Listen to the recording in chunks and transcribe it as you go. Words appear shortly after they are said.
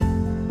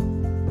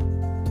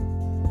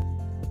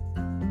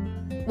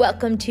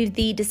Welcome to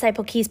the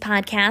Disciple Keys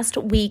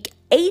Podcast, Week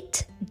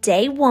 8,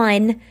 Day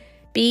 1.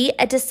 Be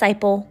a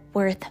disciple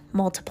worth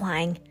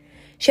multiplying.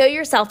 Show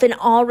yourself in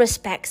all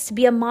respects to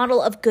be a model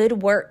of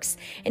good works,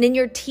 and in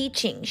your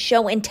teaching,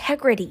 show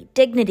integrity,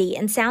 dignity,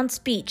 and sound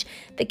speech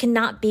that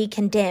cannot be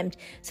condemned,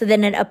 so that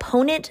an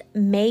opponent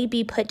may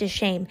be put to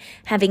shame,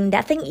 having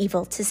nothing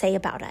evil to say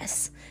about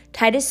us.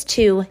 Titus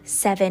 2,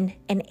 7,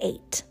 and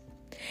 8.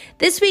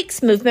 This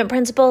week's movement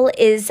principle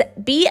is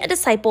be a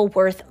disciple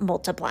worth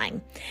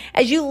multiplying.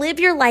 As you live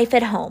your life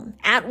at home,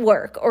 at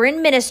work, or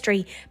in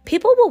ministry,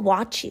 people will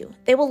watch you,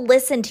 they will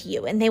listen to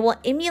you, and they will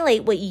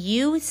emulate what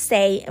you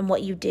say and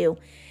what you do.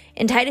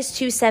 In Titus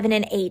 2, 7,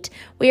 and 8,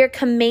 we are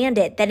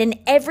commanded that in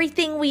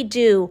everything we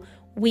do,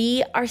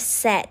 we are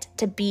set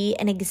to be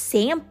an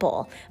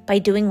example by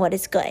doing what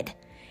is good.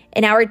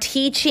 In our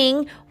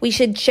teaching, we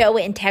should show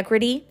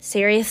integrity,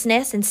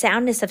 seriousness, and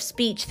soundness of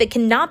speech that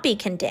cannot be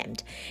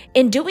condemned.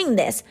 In doing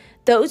this,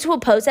 those who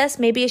oppose us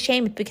may be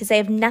ashamed because they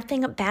have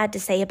nothing bad to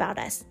say about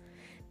us.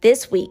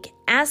 This week,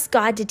 ask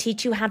God to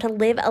teach you how to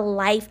live a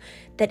life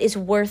that is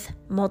worth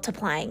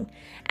multiplying.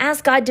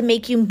 Ask God to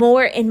make you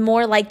more and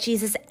more like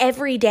Jesus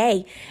every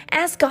day.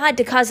 Ask God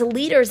to cause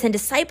leaders and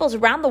disciples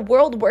around the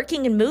world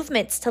working in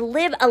movements to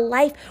live a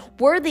life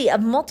worthy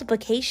of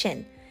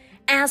multiplication.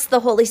 Ask the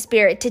Holy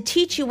Spirit to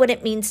teach you what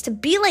it means to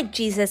be like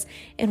Jesus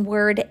in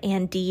word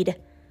and deed.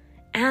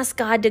 Ask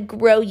God to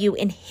grow you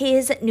in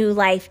His new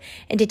life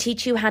and to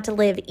teach you how to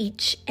live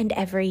each and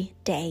every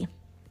day.